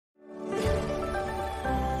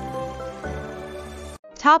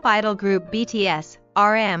Top idol group BTS,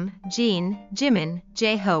 RM, Jin, Jimin,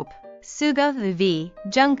 J-Hope, Suga, V,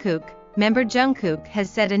 Jungkook. Member Jungkook has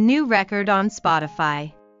set a new record on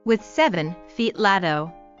Spotify with 7 feet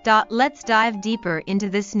Lato. Let's dive deeper into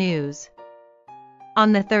this news.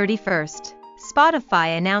 On the 31st,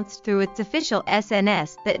 Spotify announced through its official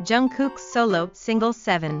SNS that Jungkook's solo single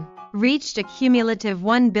 7 reached a cumulative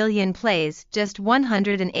 1 billion plays just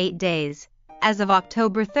 108 days, as of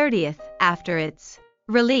October 30th, after its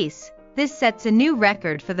release. This sets a new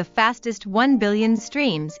record for the fastest 1 billion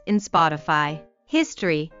streams in Spotify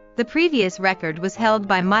history. The previous record was held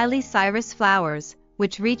by Miley Cyrus' Flowers,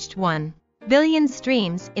 which reached 1 billion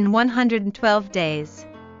streams in 112 days.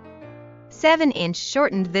 7-inch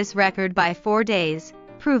shortened this record by 4 days,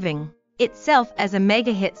 proving itself as a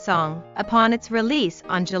mega-hit song. Upon its release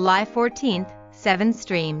on July 14, 7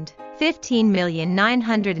 streamed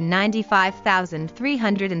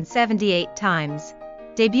 15,995,378 times,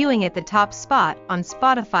 debuting at the top spot on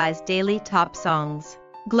Spotify's daily Top Songs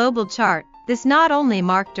global chart. This not only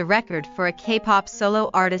marked a record for a K-pop solo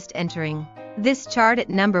artist entering this chart at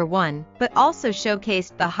number 1, but also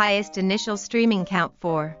showcased the highest initial streaming count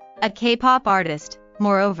for a K-pop artist.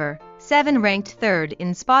 Moreover, 7 ranked 3rd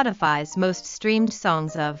in Spotify's most streamed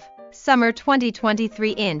songs of summer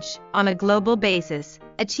 2023 on a global basis,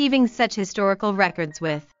 achieving such historical records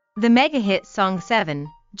with the mega-hit song 7.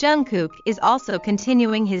 Jungkook is also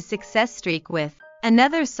continuing his success streak with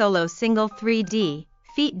another solo single 3D,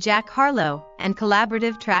 feat. Jack Harlow, and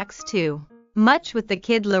collaborative tracks too. Much with the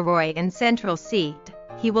Kid Laroi and Central C,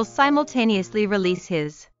 he will simultaneously release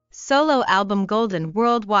his solo album Golden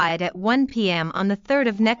worldwide at 1 p.m. on the 3rd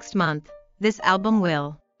of next month. This album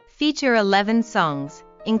will feature 11 songs,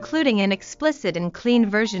 including an explicit and clean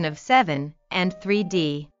version of 7 and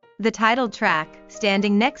 3D. The title track,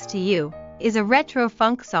 Standing Next to You, is a retro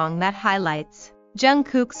funk song that highlights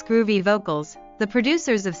Jungkook's groovy vocals. The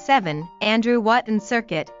producers of 7, Andrew Watt and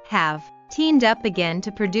Circuit, have teamed up again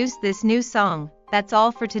to produce this new song. That's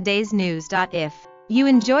all for today's news. If you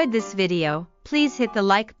enjoyed this video, please hit the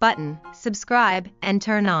like button, subscribe, and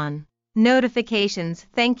turn on notifications.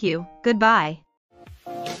 Thank you. Goodbye.